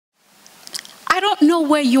don't know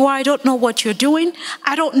where you are. I don't know what you're doing.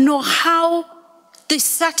 I don't know how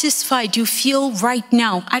dissatisfied you feel right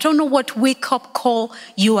now. I don't know what wake-up call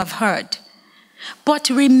you have heard. But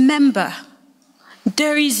remember,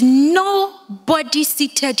 there is nobody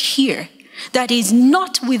seated here that is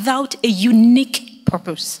not without a unique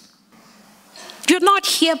purpose. You're not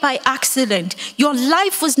here by accident. Your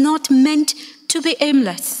life was not meant to be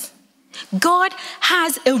aimless. God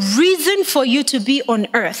has a reason for you to be on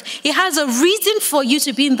earth. He has a reason for you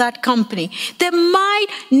to be in that company. They might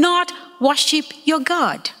not worship your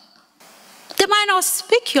God. They might not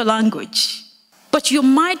speak your language. But you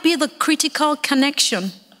might be the critical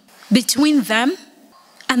connection between them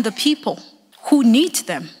and the people who need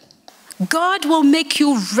them. God will make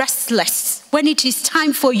you restless when it is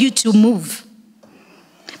time for you to move.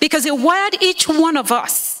 Because He wired each one of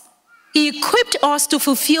us. He equipped us to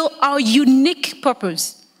fulfill our unique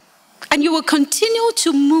purpose. And you will continue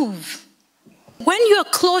to move. When you're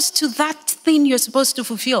close to that thing you're supposed to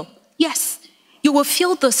fulfill, yes, you will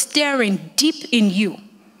feel the stirring deep in you,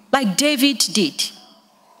 like David did.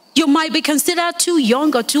 You might be considered too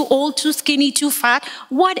young or too old, too skinny, too fat,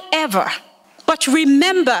 whatever. But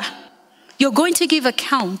remember, you're going to give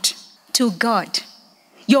account to God.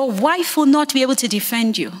 Your wife will not be able to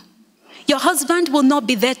defend you. Your husband will not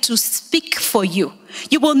be there to speak for you.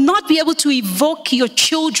 You will not be able to evoke your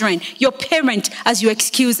children, your parent, as your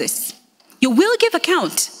excuses. You will give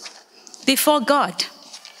account before God.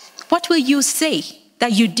 What will you say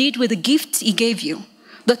that you did with the gifts He gave you?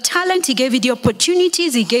 The talent He gave you, the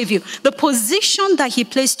opportunities He gave you, the position that He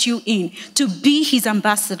placed you in to be His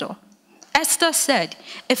ambassador. Esther said,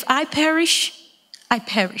 if I perish, I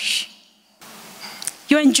perish.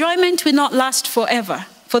 Your enjoyment will not last forever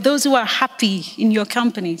for those who are happy in your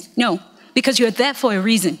companies. No, because you're there for a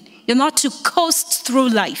reason. You're not to coast through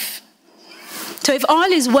life. So if all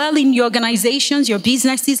is well in your organizations, your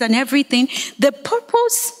businesses and everything, the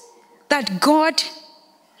purpose that God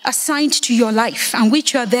assigned to your life and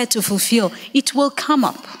which you are there to fulfill, it will come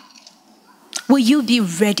up. Will you be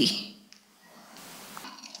ready?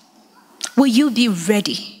 Will you be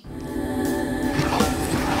ready?